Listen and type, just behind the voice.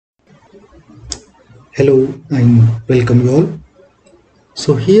Hello and welcome you all.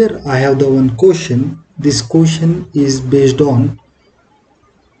 So here I have the one question. This question is based on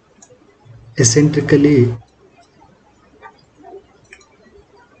eccentrically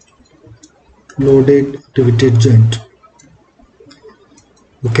loaded riveted joint.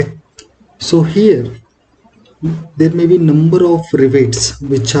 Okay. So here there may be number of rivets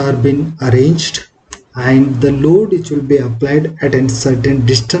which are been arranged and the load which will be applied at a certain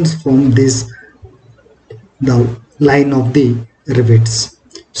distance from the line of the rivets.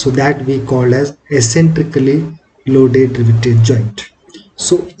 So that we call as eccentrically loaded riveted joint.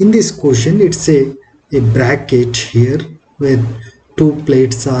 So in this question it's a bracket here where two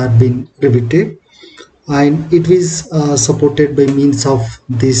plates are being riveted and it is supported by means of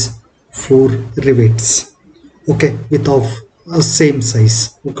these four rivets, okay, with of same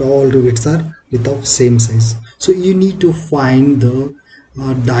size. Okay, all rivets are with of same size. So you need to find the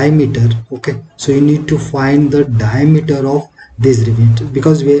diameter. Okay, so you need to find the diameter of this rivet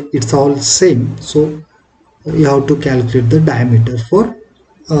because it's all same, so you have to calculate the diameter for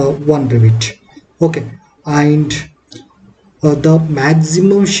one rivet. Okay, and the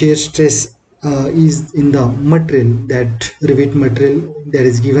maximum shear stress is in the material, that rivet material that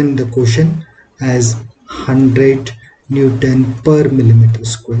is given in the question as 100 Newton per millimeter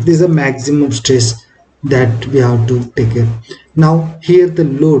square. This is a maximum stress that we have to take care. Now here the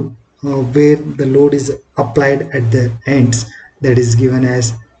load, where the load is applied at the ends, that is given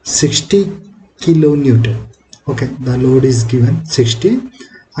as 60 kilonewton. Okay, the load is given 60,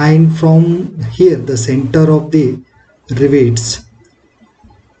 and from here the center of the rivets,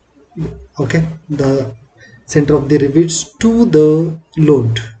 okay, the center of the rivets to the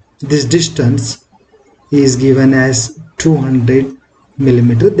load, this distance is given as 200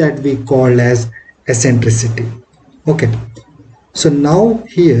 millimeter, that we call as eccentricity. Okay, so now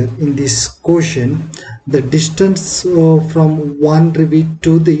here in this question the distance from one rivet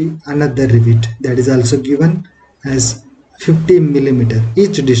to the another rivet, that is also given as 50 millimeter.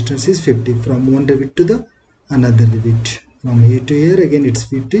 Each distance is 50 from one rivet to the another rivet. From here to here again it's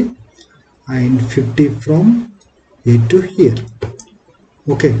 50 and 50 from here to here.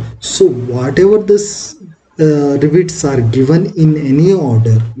 Okay, so whatever this rivets are given in any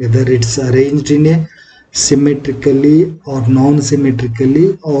order, whether it's arranged in a symmetrically or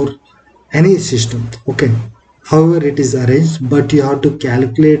non-symmetrically or any system, okay, however it is arranged, but you have to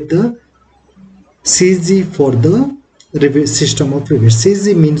calculate the CG for the system of rivets.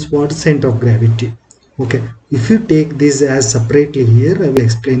 CG means what? Center of gravity. Okay, if you take this as separately here, I will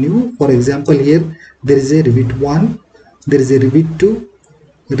explain you. For example, here there is a rivet 1, there is a rivet 2,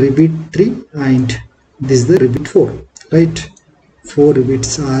 rivet 3, and this is the rivet 4, right? 4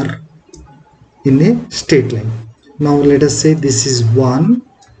 rivets are in a straight line. Now let us say this is 1,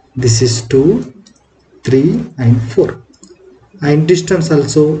 this is 2, 3 and 4, and distance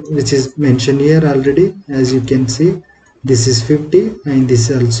also which is mentioned here already, as you can see, this is 50 and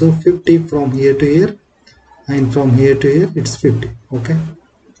this is also 50 from here to here, and from here to here it's 50. Okay,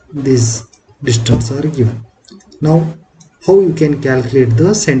 these distance are given. Now how you can calculate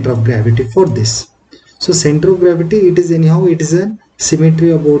the center of gravity for this? So center of gravity, it is anyhow, it is a symmetry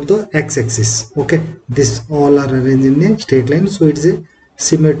about the x-axis. Okay, this all are arranged in a straight line, so it is a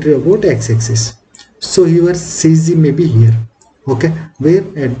symmetry about x-axis. So your CG may be here, okay, where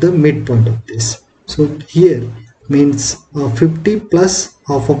at the midpoint of this. So here means 50 plus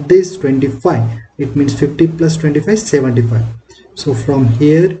half of this 25, it means 50 plus 25 75. So from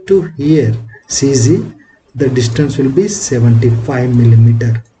here to here CG, the distance will be 75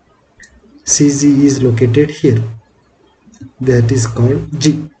 millimeter. CG is located here, that is called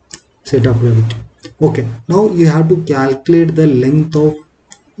G, center of gravity. Okay, now you have to calculate the length of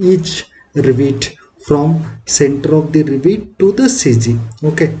each rivet from center of the rivet to the CG.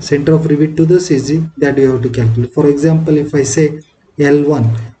 Okay, center of rivet to the CG, that you have to calculate. For example, if I say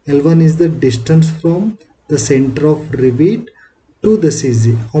L1 is the distance from the center of rivet to the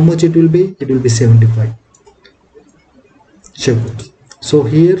CG. How much it will be? It will be 75. Check. So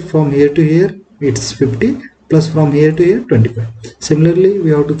here from here to here it's 50 plus from here to here 25. Similarly, we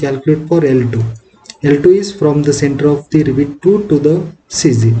have to calculate for L2. L2 is from the center of the rivet 2 to the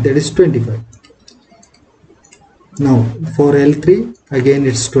CG, that is 25. Now for L3 again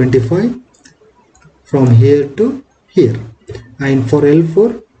it's 25 from here to here, and for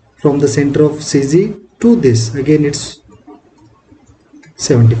L4 from the center of CG to this again it's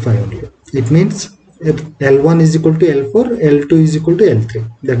 75 only. It means L1 is equal to L4, L2 is equal to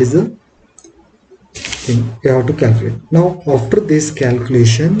L3. That is the thing you have to calculate. Now after this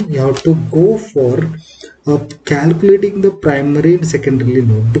calculation, you have to go for calculating the primary and secondary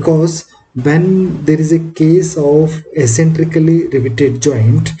load, because when there is a case of eccentrically riveted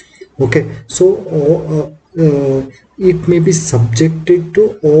joint, okay, so it may be subjected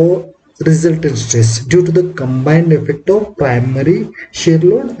to all resultant stress due to the combined effect of primary shear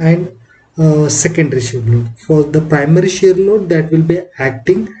load and secondary shear load. For the primary shear load, that will be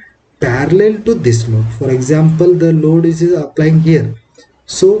acting parallel to this load. For example, the load is applying here,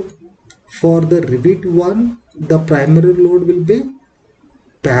 so for the rivet 1, the primary load will be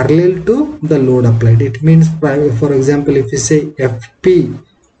parallel to the load applied. It means, for example, if you say FP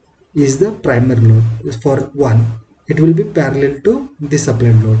is the primary load for 1, it will be parallel to this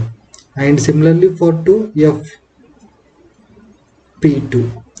applied load, and similarly for 2,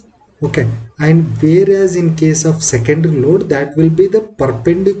 FP2. Okay, and whereas in case of secondary load, that will be the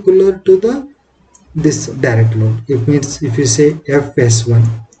perpendicular to the this direct load. It means if you say FS1,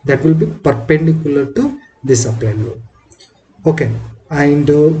 that will be perpendicular to this applied load. Okay, and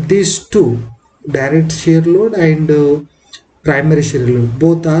these two, direct shear load and primary shear load,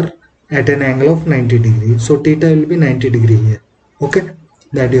 both are at an angle of 90 degrees. So theta will be 90 degree here. Okay,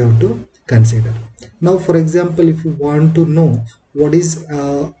 that you have to consider. Now for example, if you want to know what is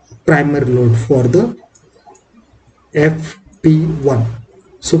primary load for the FP1,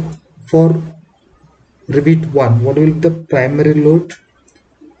 so for rivet 1, what will be the primary load?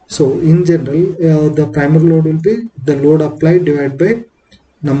 So in general, the primary load will be the load applied divided by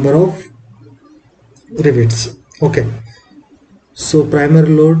number of rivets. Okay, so primary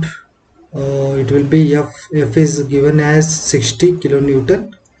load, it will be F is given as 60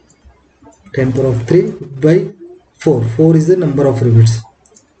 kilonewton 10 power of 3 by 4 is the number of rivets,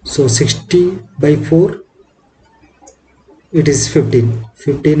 so 60 by 4, it is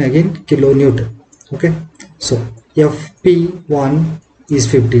 15 again kilonewton. Okay, so FP1 is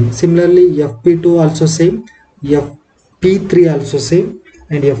 15. Similarly, FP2 also same, FP3 also same,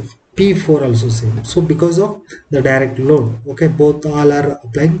 and FP4 also same. So because of the direct load, okay, both all are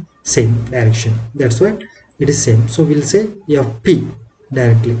applying same direction, that's why it is same. So we'll say FP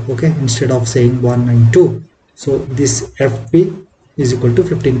directly, okay, instead of saying 1 and 2. So this FP is equal to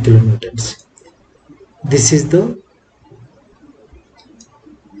 15 kilonewtons. This is the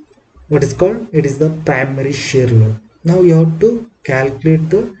what is called, it is the primary shear load. Now you have to calculate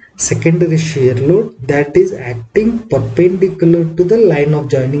the secondary shear load, that is acting perpendicular to the line of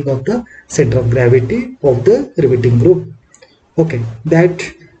joining of the center of gravity of the riveting group. Okay, that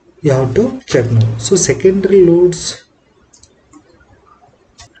you have to check now. So secondary loads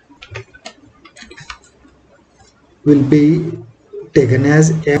will be taken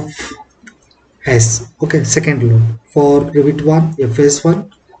as Fs. Okay, second load for rivet 1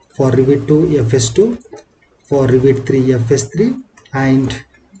 Fs1, for rivet 2 Fs2, for rivet 3 Fs3, and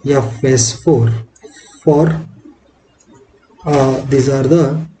Fs4 for these are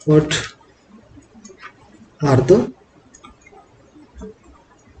the what are the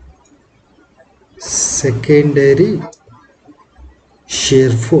secondary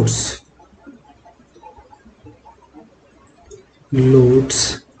shear force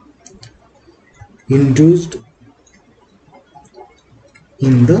loads induced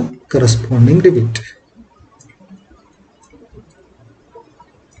in the corresponding rivet.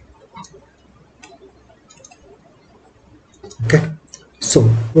 Okay, so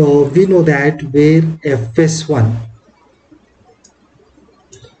we know that where Fs1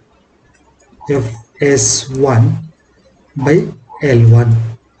 by L1,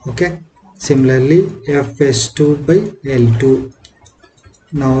 okay, similarly Fs2 by L2.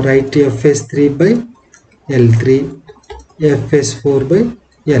 Now write Fs3 by L3, Fs4 by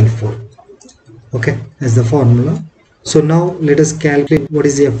L4, okay, as the formula. So now let us calculate what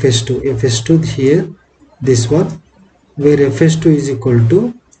is Fs2. Fs2 here, this one, where Fs2 is equal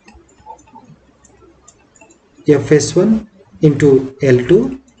to Fs1 into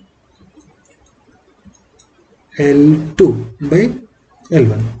L2 by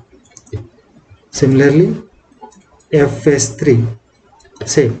L1. Similarly Fs3,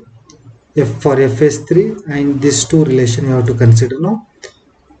 same, for Fs3, and these two relation you have to consider now.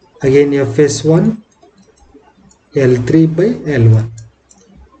 Again Fs1 L3 by L1.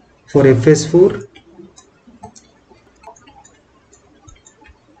 For Fs4,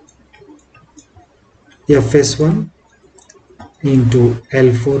 Fs1 into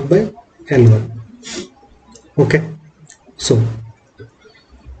L4 by L1. Okay, so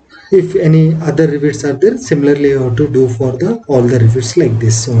if any other rivets are there, similarly you have to do for the all the rivets like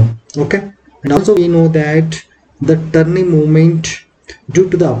this one. Okay, and also we know that the turning moment due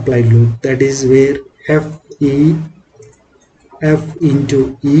to the applied load, that is where F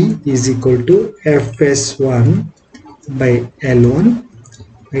into E is equal to Fs1 by L1,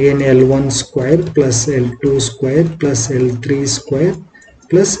 again L1 square plus L2 square plus L3 square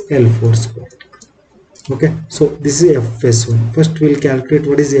plus L4 square. Okay, so this is Fs1. First we'll calculate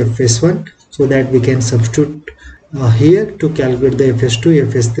what is Fs1 so that we can substitute here to calculate the Fs2,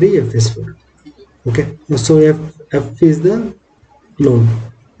 Fs3, Fs4. Okay, so F is the load.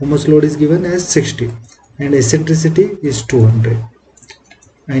 How much load is given as 60 and eccentricity is 200,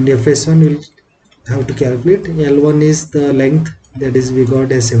 and Fs1 will have to calculate. L1 is the length, that is we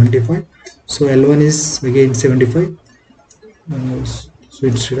got as 75, so L1 is again 75. So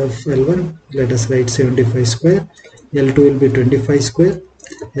instead of L1 let us write 75 square, L2 will be 25 square,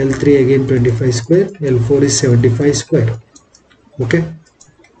 L3 again 25 square, L4 is 75 square. Okay,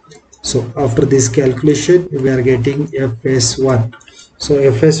 so after this calculation we are getting Fs1. So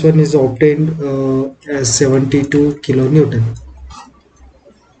Fs1 is obtained as 72 kilonewton.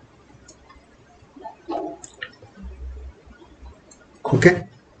 Okay,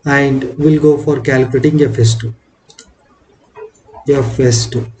 and we'll go for calculating Fs2.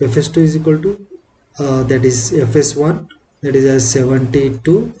 Fs2 is equal to that is Fs1, that is as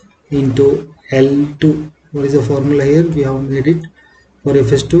 72 into L2. What is the formula here? We have made it for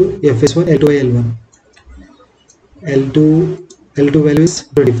Fs2, Fs1, L2 by L1. L2 value is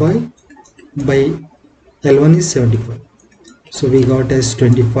 25 by L1 is 75. So we got as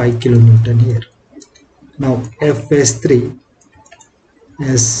 25 kilonewton here. Now Fs3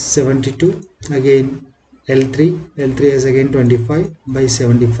 as 72, again L3 is again 25 by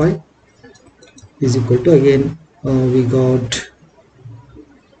 75 is equal to, again we got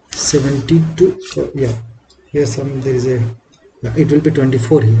 72. So yeah, here there is a, it will be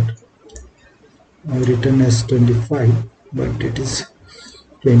 24 here. I have written as 25 but it is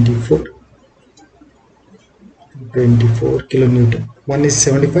 24 kilonewton. One is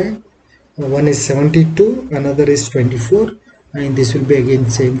 75, one is 72, another is 24, and this will be again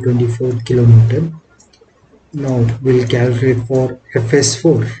same 24 kilonewton. Now we'll calculate for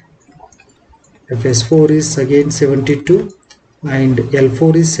Fs4. Fs4 is again 72 and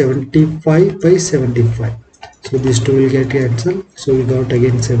L4 is 75 by 75. So these two will get cancelled. So we got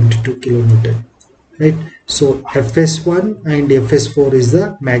again 72 kilonewton. Right. So Fs1 and Fs4 is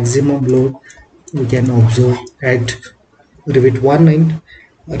the maximum load we can observe at Rivet 1 and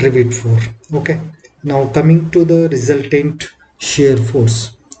Rivet 4. Okay. Now coming to the resultant shear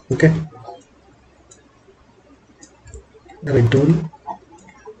force. Okay. Write down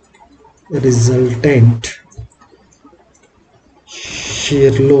resultant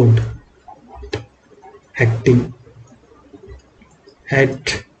shear load acting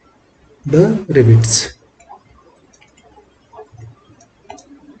at the rivets.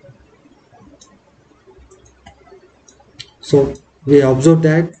 So we observe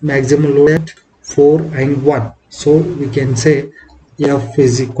that maximum load at 4 and 1. So we can say F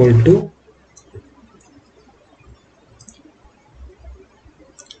is equal to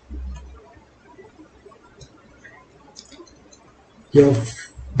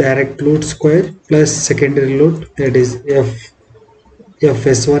F direct load square plus secondary load, that is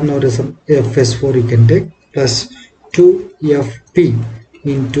Fs1 or some Fs4 you can take, plus 2Fp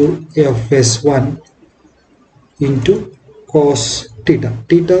into Fs1 into cos theta.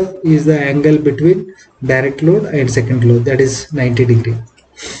 Theta is the angle between direct load and second load, that is 90 degree.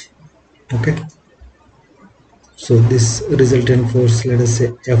 Okay. So this resultant force, let us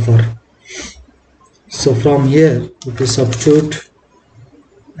say Fr. So from here, if we substitute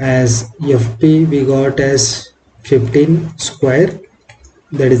as Fp, we got as 15 square,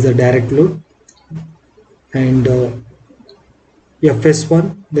 that is the direct load, and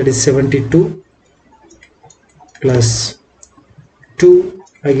Fs1, that is 72 plus 2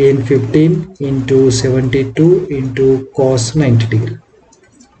 again 15 into 72 into cos 90 degree.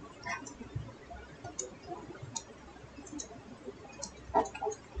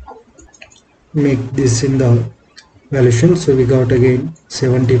 Make this in the valuation, so we got again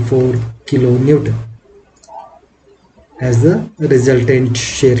 74 kilonewton as the resultant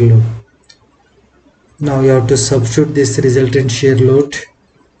shear load. Now you have to substitute this resultant shear load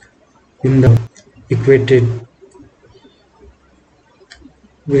in the equated,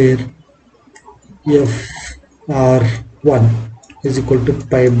 where Fr1 is equal to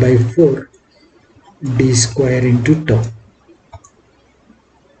pi by 4 d square into tau.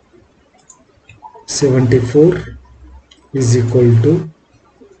 74 is equal to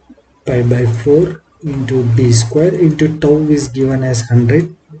pi by 4 into d square into tau is given as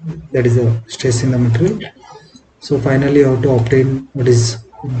 100, that is the stress in the material. So finally you have to obtain what is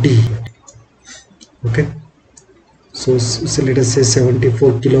d. Okay, so let us say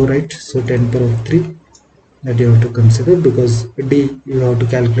 74 kilo, right? So 10 power of 3 that you have to consider, because d you have to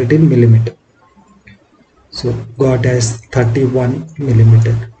calculate in millimeter. So got as 31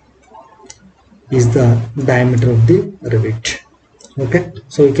 millimeter is the diameter of the rivet. Okay,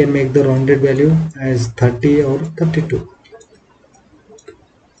 so we can make the rounded value as 30 or 32,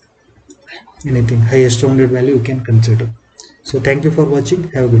 anything highest rounded value you can consider. So thank you for watching,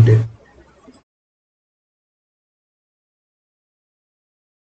 have a good day.